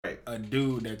a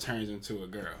dude that turns into a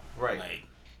girl. Right. Like.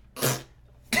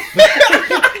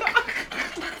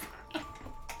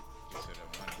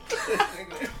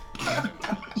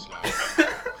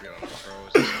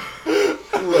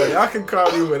 Look, y'all can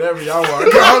call me whatever y'all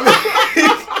want to call me.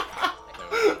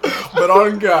 But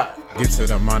on God. Get to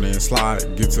the money and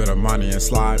slide. Get to the money and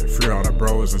slide. Free all the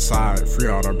bros inside. Free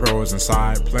all the bros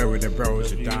inside. Play with the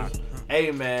bros, you die.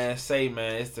 Hey, man.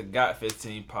 It's the Got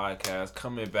 15 podcast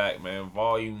coming back, man.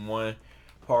 Volume 1.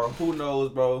 Part who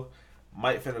knows, bro.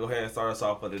 Mike finna go ahead and start us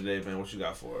off for the day, man. What you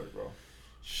got for us, bro?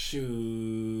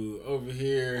 Shoot, over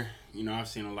here, I've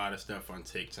seen a lot of stuff on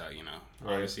TikTok,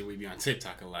 Right. Obviously, we be on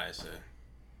TikTok a lot. It's a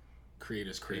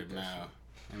creator's crib now.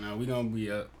 We gonna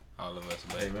be up, all of us.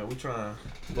 But Hey, man, we trying.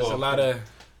 there's a lot of...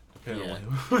 Yeah.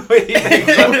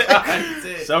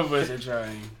 Some of us are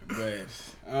trying, but...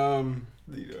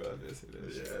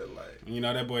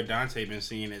 that boy Dante been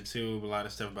seeing it too. A lot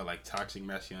of stuff about like toxic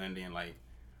masculinity and like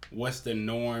what's the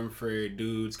norm for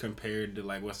dudes compared to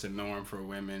like what's the norm for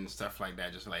women, stuff like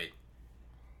that. Just like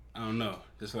I don't know,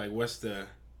 just like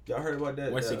Y'all heard about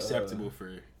that? What's acceptable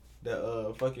for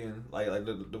that fucking like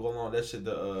the going on that shit,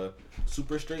 the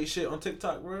super straight shit on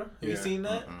TikTok, bro? Have you seen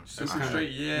that? Super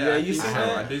straight, yeah. You seen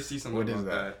that? I did see something about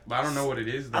that, but I don't know what it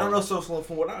is. Though. I don't know. So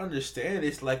from what I understand,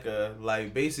 it's like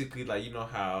basically like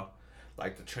how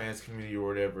like the trans community or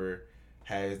whatever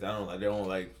has their own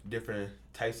like different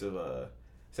types of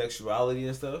sexuality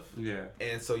and stuff. Yeah.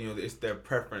 And so it's their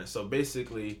preference. So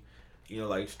basically,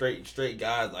 like straight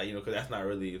guys, like because that's not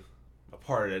really a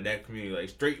part of that community. Like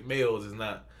straight males is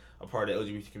not a part of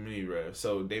the LGBT community, right?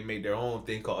 So they made their own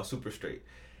thing called super straight,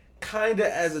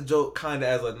 kinda as a joke, kinda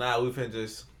as a we finna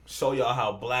just show y'all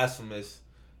how blasphemous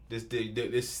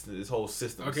this whole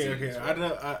system. Okay.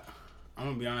 Right? I'm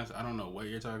gonna be honest. I don't know what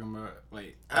you're talking about.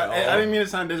 Like, I didn't mean to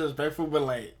sound disrespectful, but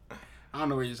like, I don't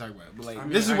know what you're talking about. But like,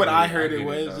 this is what I heard it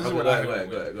was. This is what I heard.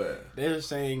 Go ahead. They're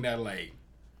saying that like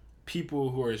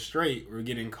people who are straight were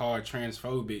getting called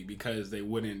transphobic because they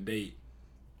wouldn't date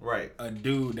a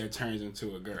dude that turns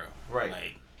into a girl. Right.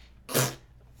 Like.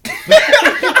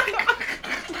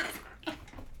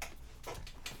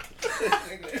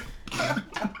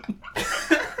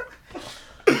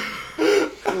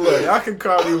 Look, y'all can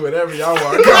call me whatever y'all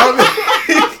want to call me.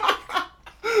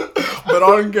 But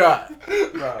on God.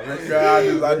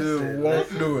 I just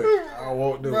won't do it. I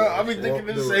won't do it. Bro, I've been thinking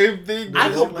the same thing. I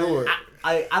won't do it.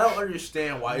 I don't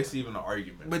understand why it's even an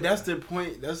argument. But that's the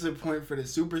point. That's the point for the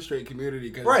super straight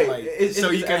community, cause so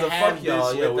you can fuck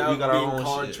y'all. Yeah, we got our own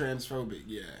called shit. Transphobic.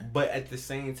 Yeah. But at the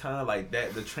same time, like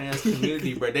that, the trans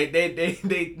community, bro,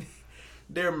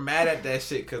 they're mad at that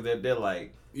shit because they're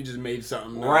like, you just made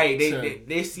something up. Right.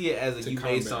 They see it as you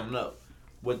made something up.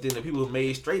 But then the people who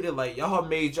made straight, they're like, y'all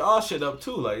made y'all shit up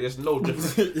too. Like, there's no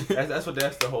difference. It's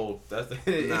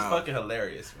fucking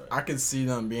hilarious, bro. I can see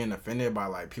them being offended by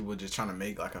like people just trying to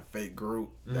make like a fake group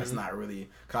that's not really.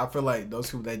 Cause I feel like those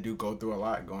people that do go through a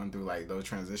lot, going through like those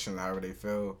transitions, however they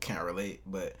feel, can't relate.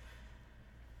 But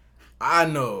I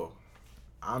know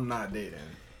I'm not dating.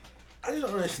 I just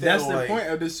don't understand. That's the point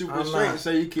of the super straight,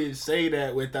 so you can say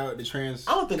that without the trans.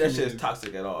 I don't think that shit is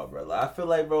toxic at all, bro. Like, I feel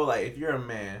like, bro, like if you're a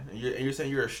man and you're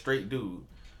saying you're a straight dude,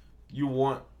 you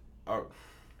want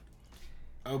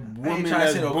a woman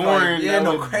that's born,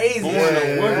 crazy.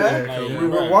 We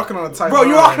were walking on a tight line. Bro,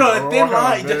 you're walking on a thin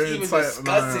line, just even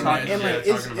discussing that. And like,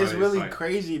 it's really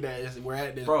crazy that we're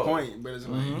at this point, but it's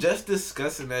like just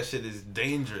discussing that shit is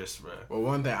dangerous, bro. Well,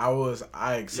 one thing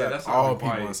I accept all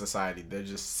people in society. There's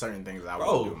just certain things I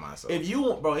won't do myself. If you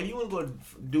want to go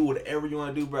do whatever you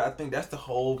want to do, bro, I think that's the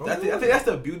whole. I think that's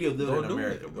the beauty of living in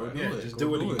America, bro. Just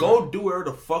do it. Go do whatever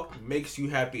the fuck makes you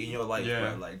happy in your life,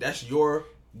 bro. Like that's your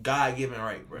God-given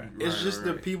right, bro. It's just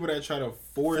the people that try to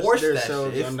force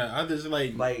themselves on the others.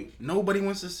 Like nobody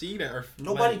wants to see that, or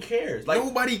nobody cares. Like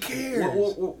nobody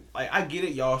cares. Like I get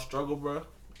it, y'all struggle, bro.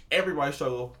 Everybody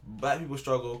struggle. Black people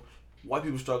struggle. White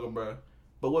people struggle, bro.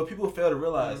 But what people fail to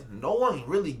realize, no one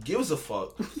really gives a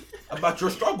fuck about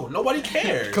your struggle. Nobody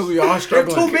cares. Because we all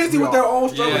struggling. They're too busy with their own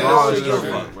struggle. Yeah, Nobody gives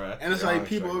a fuck, bro. And it's like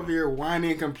people over here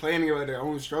whining and complaining about their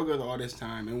own struggles all this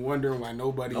time and wondering why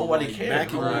nobody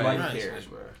cares. Nobody cares,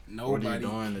 bro. What are you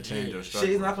doing to change your struggle?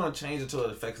 Shit's not going to change until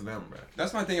it affects them, bro.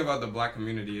 That's my thing about the black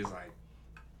community is like,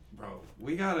 bro,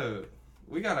 we gotta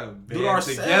do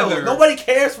ourselves together. Nobody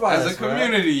cares for us as a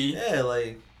community. Bro. Yeah,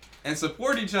 like. And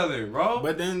support each other, bro.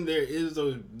 But then there are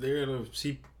those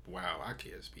people. Wow, I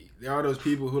can't speak. There are those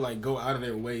people who like go out of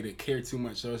their way to care too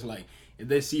much. So it's like if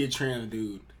they see a trans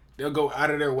dude, they'll go out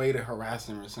of their way to harass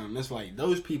them or something. It's like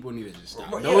those people need to just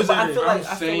stop. Yeah, Those but are I the,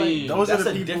 feel like those are that's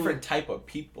the a people, different type of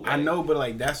people. I know, but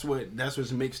like that's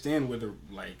what's mixed in with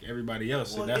like everybody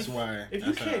else. Well, So that's why. If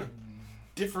you can't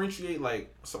differentiate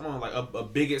like someone like a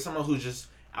bigot, someone who's just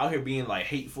out here being like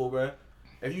hateful, bro.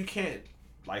 If you can't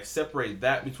like separate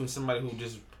that between somebody who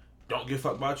just don't give a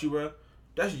fuck about you, bro.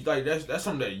 That's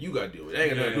something that you gotta deal with. It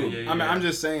ain't gonna do. I mean, I'm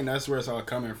just saying that's where it's all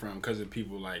coming from because of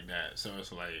people like that. So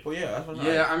it's like, well, yeah, that's what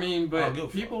I mean,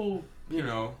 but people, you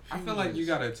know, I feel like you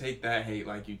gotta take that hate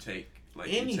like you take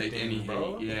any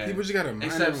bro. hate. Yeah, people just gotta.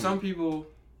 Except some people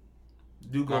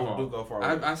do go far.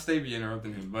 I stay be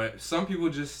interrupting him, but some people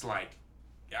just like,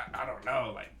 I don't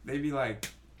know, like they be like.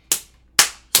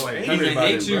 So like, even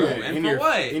hate you, and for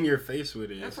what? In your face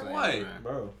with it. And for like, what?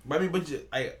 Bro. But I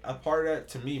mean, a part of that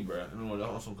to me, bro, I don't know,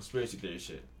 on some conspiracy theory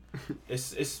shit.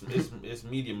 It's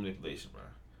media manipulation, bro.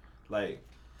 Like,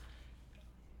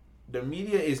 the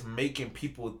media is making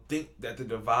people think that the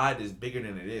divide is bigger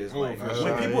than it is. Like,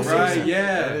 when people say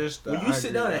when you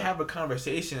sit down and have a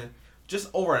conversation just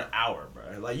over an hour,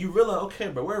 bro, like you realize, okay,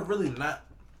 bro, we're really not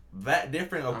that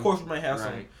different. Of course, we might have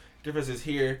some differences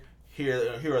here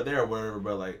or there or whatever,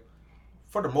 but like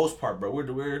for the most part, bro,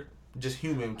 we're just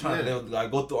human trying to like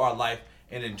go through our life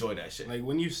and enjoy that shit. Like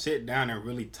when you sit down and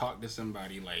really talk to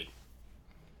somebody, like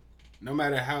no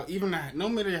matter how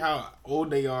old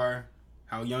they are,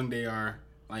 how young they are,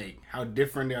 like how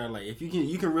different they are, like if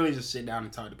you can really just sit down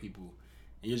and talk to people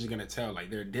and you're just gonna tell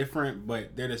like they're different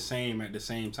but they're the same at the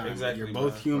same time. Exactly, like, you're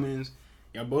both humans,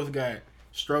 y'all both got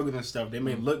struggles and stuff. They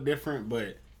may look different,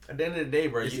 but at the end of the day,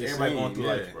 bro, everybody going through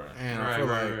life, bro. And I feel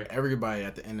like everybody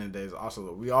at the end of the day is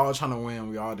also, we all trying to win.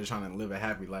 We all just trying to live a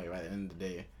happy life at the end of the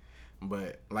day.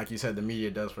 But like you said, the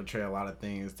media does portray a lot of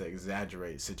things to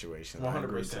exaggerate situations.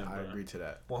 100%. I agree to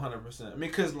that. 100%. I mean,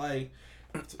 because like,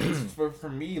 for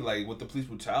me, like with the police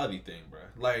brutality thing, bro.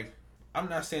 Like, I'm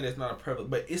not saying it's not a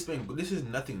prevalent, but this is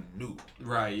nothing new.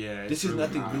 Right? Yeah. This is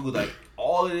nothing new. Like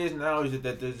all it is now is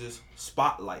that there's this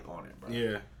spotlight on it, bro.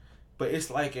 yeah. But it's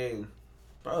like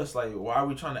it's like, why are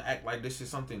we trying to act like this is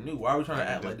something new? Why are we trying to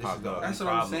act like this is the That's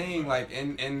what I'm saying. Bro. Like,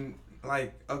 and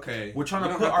like, okay, we're trying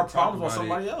to put our problems on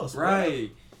somebody else, right?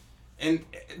 Bro. And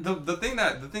the thing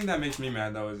that makes me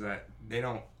mad though is that they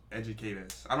don't educate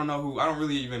us. I don't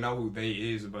really even know who they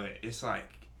is, but it's like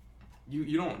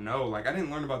you don't know. Like, I didn't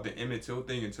learn about the Emmett Till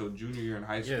thing until junior year in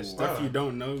high school. Yeah, stuff you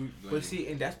don't know. Like, but see,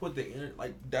 and that's what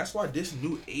that's why this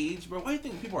new age, bro. Why do you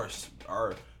think people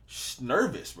are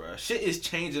nervous, bro? Shit is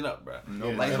changing up, bro.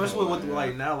 No, like especially with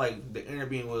like now, like the internet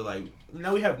being with like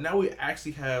now we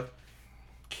actually have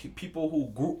people who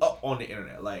grew up on the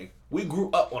internet. Like we grew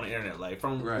up on the internet, like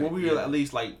from when we were at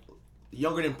least like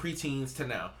younger than preteens to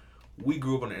now. We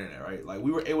grew up on the internet, right? Like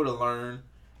we were able to learn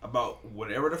about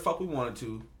whatever the fuck we wanted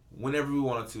to, whenever we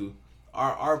wanted to.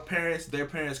 Our parents, their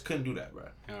parents couldn't do that, bro.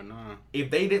 Hell no. If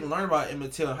they didn't learn about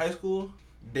Emmett Till in high school,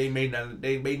 they may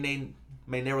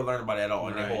never learn about it at all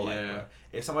in their whole life, bro.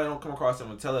 If somebody don't come across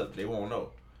them and tell it, they won't know.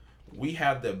 We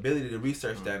have the ability to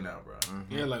research that now, bro.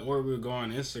 Mm-hmm. Yeah, like, or we'll go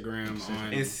on Instagram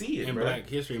and see it, in bro. Black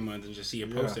History Month and just see a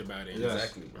post about it. Yeah,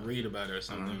 exactly, bro. Read about it or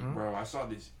something. Mm-hmm. Bro, I saw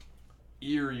this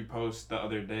eerie post the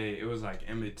other day. It was like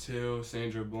Emmett Till,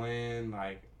 Sandra Bland,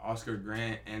 like Oscar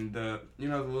Grant, and the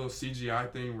little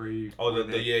CGI thing where you.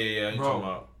 Yeah.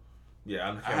 Bro,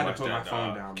 yeah, I had to put my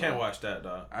phone down. Can't watch that,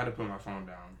 dog. I had to put my phone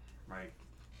down. Like,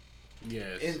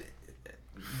 yes. And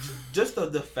just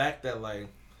the fact that like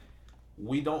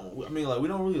we don't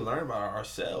really learn about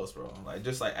ourselves, bro. Like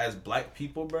just like as black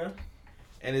people, bro.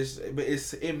 And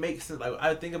it makes sense. Like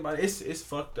I think about it, it's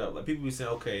fucked up. Like people be saying,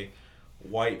 okay,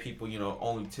 white people,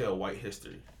 only tell white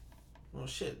history. Well,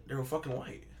 shit, they were fucking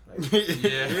white. Like,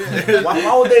 yeah.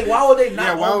 why would they not?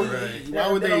 Yeah,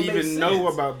 why would they even know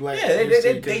about black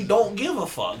history? They don't give a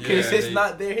fuck because it's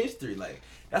not their history. Like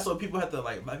that's what people have to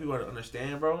like. Black people have to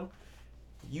understand, bro.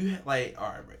 You like, all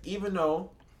right, bro. Even though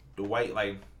the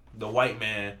white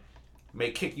man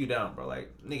may kick you down, bro.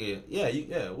 Like,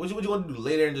 nigga, What you gonna do?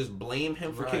 Lay there and just blame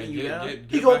him for kicking you down?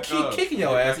 He gonna keep kicking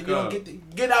your ass, and you gonna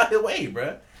get out his way,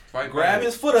 bro. Grab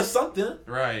his foot or something.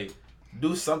 Right.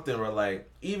 Do something, bro. Like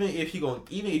even if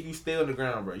you stay on the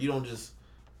ground, bro, you don't just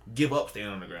give up staying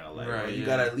on the ground. Like, bro, you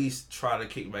gotta at least try to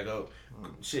kick back up.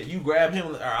 Shit, you grab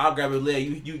him, or I'll grab his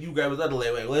leg. You grab his other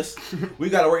leg. Like, we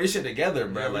gotta work this shit together,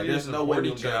 bro. Like, there's no way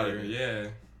we get out of here. Yeah.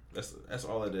 That's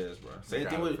all it is, bro. Same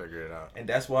thing with figure it out. And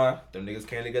that's why them niggas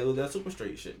came together with that super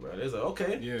straight shit, bro. There's like,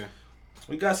 okay, yeah,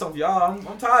 we got something for y'all.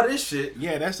 I'm tired of this shit.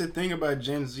 Yeah, that's the thing about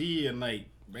Gen Z and like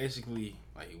basically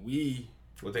like we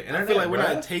with the internet. I feel like we're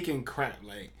not taking crap,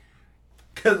 like.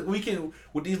 Cause we can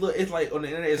with these little, it's like on the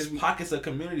internet, it's pockets of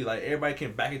community. Like everybody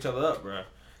can back each other up, bro.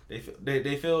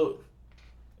 They feel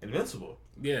invincible.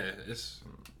 Yeah, it's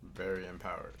very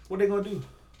empowered. What they gonna do?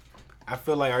 I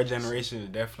feel like our generation is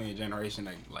definitely a generation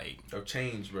that like Of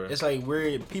change, bro. it's like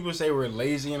people say we're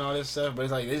lazy and all this stuff, but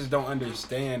it's like they just don't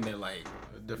understand that like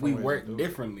we work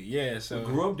differently. Yeah, so we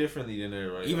grew up differently than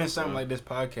everybody. even else, something bro. like this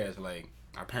podcast, like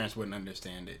our parents wouldn't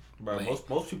understand it. Bro, like,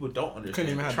 most people don't understand.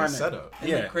 Couldn't even have the setup. And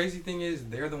Yeah. the crazy thing is,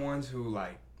 they're the ones who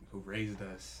raised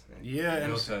us. And Yeah, and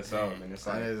built us up, and it's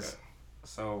like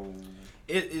so.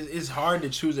 It's hard to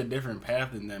choose a different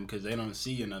path than them because they don't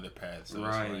see another path. So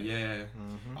Right? it's like, Yeah.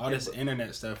 all this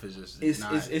internet stuff is just It's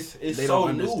they so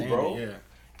don't new, understand bro. it,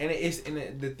 yeah.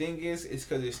 And the thing is, it's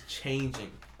because it's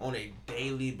changing on a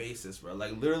daily basis, bro.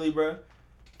 Like literally, bro.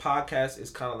 Podcast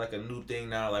is kind of like a new thing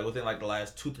now. Like within like the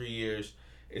last 2-3 years,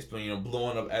 it's been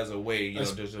blowing up as a way. You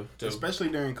know, Especially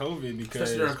during COVID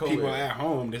because during COVID. people are at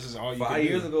home. This is all you 5 can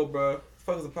years do. ago, bro.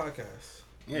 Fuck is a podcast.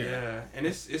 Yeah. And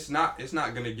it's not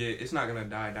gonna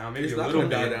die down. Maybe It's a not little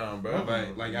gonna die bit, down, bro.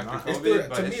 but like after It's COVID, still,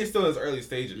 but to me, it's still in its early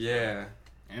stages. yeah.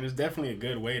 And it's definitely a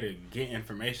good way to get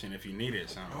information if you need it.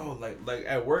 So. Bro, like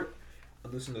at work, I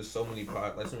listen to so many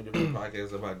different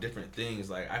podcasts about different things.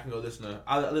 Like I can go listen to.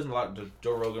 I listen a lot to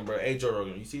Joe Rogan, bro. Hey, Joe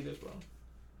Rogan, you see this, bro?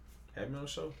 Have me on the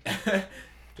show.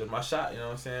 Just my shot, you know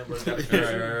what I'm saying,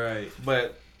 bro? Right.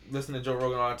 But listen to Joe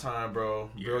Rogan all the time, bro.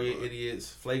 Yeah, Brilliant bro. Idiots,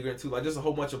 Flagrant 2, like just a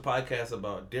whole bunch of podcasts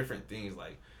about different things.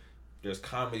 Like there's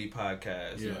comedy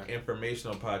podcasts, Yeah.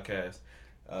 informational podcasts,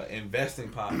 investing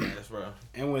podcasts, bro.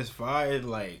 And what's fire,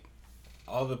 like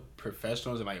all the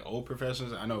professionals and like old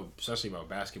professionals, I know especially about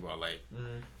basketball, like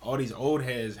all these old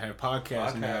heads have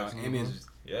podcasts now, and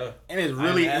it's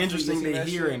really I'm interesting actually to listening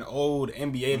to hear that an old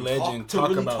NBA legend to talk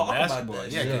really about talk about basketball.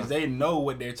 that Yeah, shit. because they know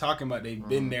what they're talking about. They've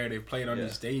been there. They've played on Yeah.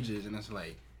 these stages, and it's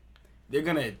like they're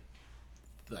gonna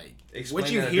like Explain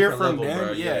what you at a hear different from level, them.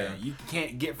 bro. Yeah, you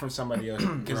can't get from somebody else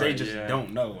because they Right, just yeah.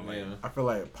 don't know. Like, Yeah. I feel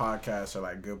like podcasts are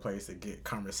like a good place to get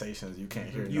conversations you can't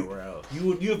hear nowhere else.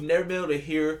 You have never been able to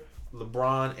hear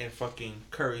LeBron and fucking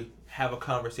Curry have a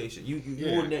conversation.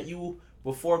 You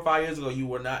before 5 years ago you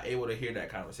were not able to hear that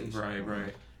conversation.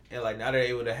 Right. And like now they're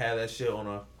able to have that shit on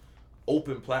a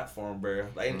open platform, bro.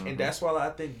 Like and that's why I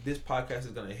think this podcast is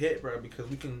gonna hit, bro, because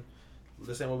we can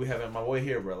the same way we have at my boy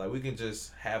here, bro. Like we can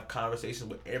just have conversations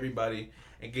with everybody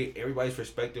and get everybody's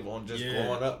perspective on just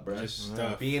growing up, bro. just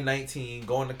stuff. Being 19,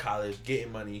 going to college,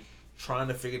 getting money, trying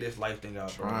to figure this life thing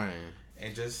out, bro. Trying.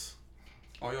 And just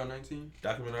Oh, y'all 19?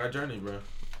 document our journey, bro.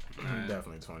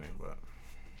 Definitely 20, but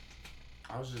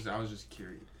I was just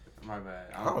curious. My bad.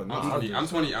 Oh, no, I'm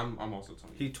 20. I'm also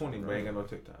 20. He 20, but ain't got no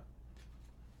TikTok.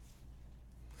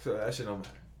 So that shit don't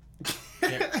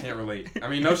matter. Can't relate. I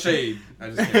mean, no shade. I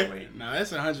just can't relate. Nah,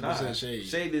 that's 100% shade.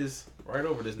 Shade is right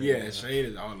over this nigga. Yeah, man. shade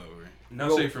is all over.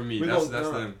 No shade from me. That's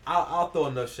them. I'll throw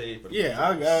enough shade for them. Yeah,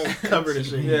 I'll cover the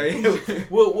shade. Yeah,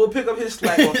 we'll pick up his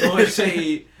slack on throwing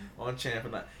shade on Champ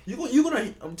and you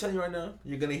gonna. I'm telling you right now,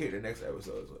 you're gonna hear the next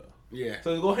episode as well. Yeah.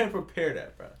 So go ahead and prepare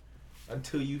that, bro.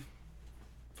 Until you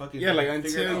fucking Yeah, like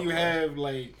figure it until out, you bro. have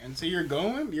like until you're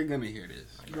going, you're gonna hear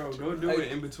this. Bro, go do Like,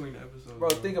 it in between episodes. Bro,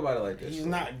 think about it like this. He's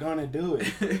not gonna do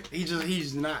it.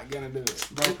 He's not gonna do it.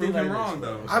 Bro, prove him wrong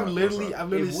though. I've literally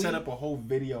If set we- up a whole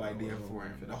video idea for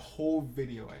him. The whole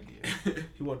video idea.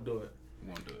 He won't do it.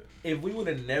 Won't do it. If we would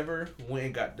have never went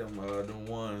and got them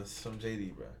ones from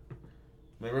JD, bro.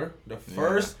 Remember the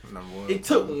first? number one. It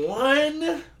took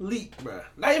one leap, bro.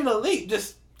 Not even a leap,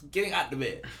 just getting out the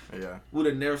bed. Yeah, Would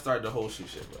have never started the whole shoe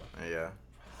shit, bro. yeah.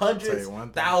 Hundreds, Tell you one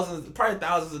thing. thousands, probably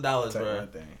thousands of dollars, Tell you bro. one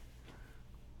thing.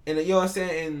 And you know what I'm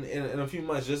saying? In a few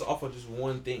months, just off of just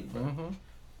one thing, bro. Mm-hmm.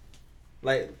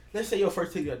 Like, let's say your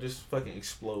first TikTok just fucking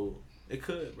explode. It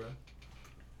could, bro.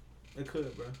 It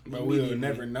could, bro. But we'll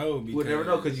never know because We'll never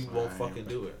know because you won't Right, fucking but-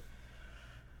 do it.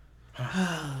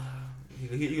 You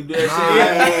can do that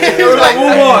shit. yeah. We're like,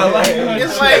 move on. Like,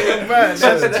 it's like,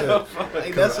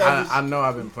 bro, that's I know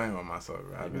I've been playing with myself,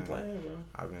 bro. I've been playing, bro.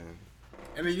 I've been.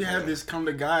 and then you have this come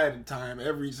to God time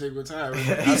every single time.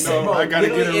 He I said, know bro, I gotta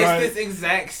get it literally, right. It's this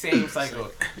exact same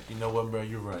cycle. You know what, bro?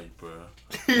 You're right, bro.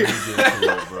 Let me get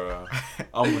to it, bro.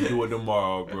 I'm gonna do it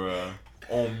tomorrow, bro.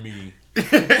 On me. And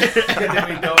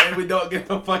then we don't get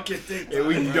the fucking TikTok. And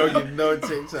we don't get no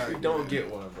TikTok. We don't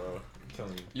get one, bro. I'm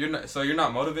telling you. You're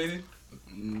not motivated?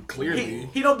 Clearly.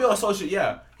 He don't be on social.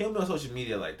 Yeah, he don't be on social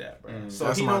media like that, bro. So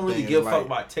That's he my don't really thing, give a is fuck like-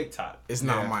 about TikTok. It's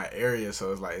not my area,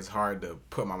 so it's like it's hard to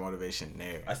put my motivation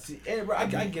there. I see, and bro, I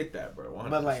get that, bro. 100%.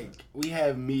 But like we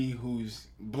have me who's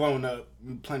blown up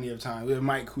plenty of times. We have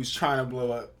Mike who's trying to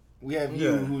blow up. We have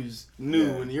you Yeah. who's new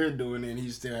Yeah. and you're doing it and he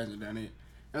still hasn't done it.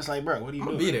 That's like, bro, what are you I'm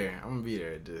gonna doing? be there. I'm gonna be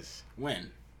there. Just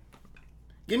When?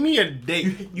 Give me a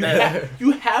date.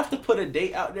 you have to put a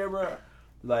date out there, bro.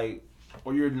 like,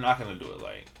 or you're not gonna do it.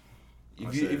 Like,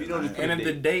 if you don't just put And a if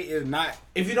the date, date is not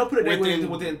if you don't put a date within-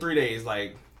 within 3 days,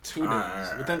 like, 2 days,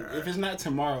 if it's not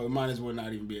tomorrow, it might as well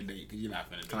not even be a date because you're not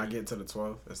finna do Can I it. get to the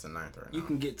 12th? It's the 9th right now. You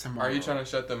can get tomorrow. Are you trying to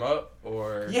shut them up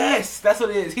or? yes, that's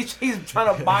what it is. He's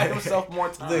trying to buy himself more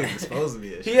Look, time. it's supposed to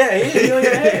be a shit. Yeah, he on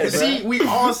your head, See, we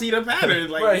all see the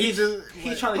pattern. Like Bro, he just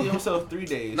he's trying to give himself 3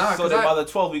 days, Nah, so 'cause that I- by the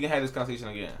 12th we can have this conversation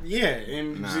again. yeah,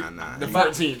 and Nah. the But,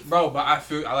 14th. bro, but I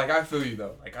feel you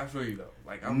though. Like I feel you though.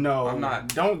 Like I'm not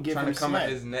don't give trying him to come slack. at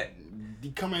his neck.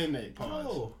 Come in there, pause.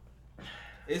 No,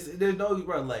 there's no,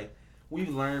 bro. Like, we've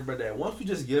learned, bro, that once we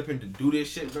just get up and to do this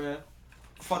shit, bro,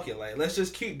 fuck it. Like, let's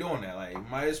just keep doing that. Like,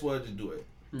 might as well just do it.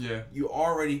 Yeah. You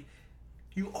already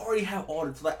have all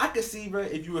the, like, I could see, bro,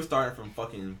 if you were starting from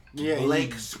fucking Yeah,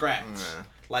 blank you- scratch. Yeah.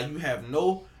 Like, you have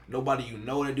nobody you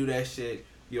know to do that shit.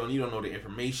 You don't know the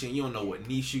information. You don't know what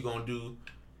niche you gonna do.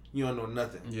 You don't know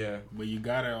nothing. Yeah. But you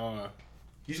gotta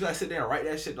You just gotta sit there and write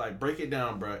that shit, like, break it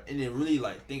down, bro, and then really,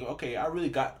 like, think, okay, I really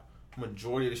got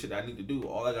majority of the shit that I need to do.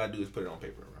 All I gotta do is put it on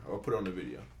paper, bro, or put it on the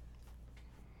video.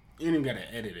 you ain't even gotta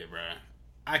edit it, bro.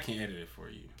 I can edit it for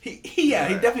you. He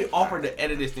definitely offered to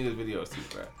edit this nigga's videos too,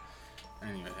 bro.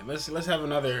 Anyway, let's have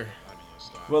another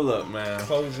Well, look, man.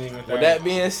 closing with That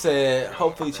being said,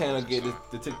 hopefully channel get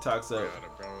the TikToks up.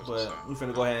 But we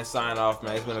finna go ahead and sign off,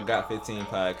 man. It's been a Got 15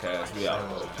 podcast. We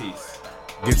out. Peace.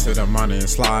 Get to the money and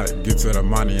slide, get to the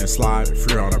money and slide.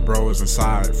 Free all the bros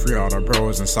inside, free all the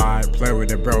bros inside. Play with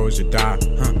the bros, you die,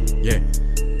 yeah.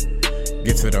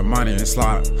 Get to the money and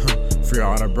slide, free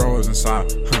all the bros inside,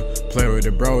 play with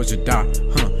the bros, you die,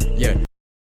 yeah.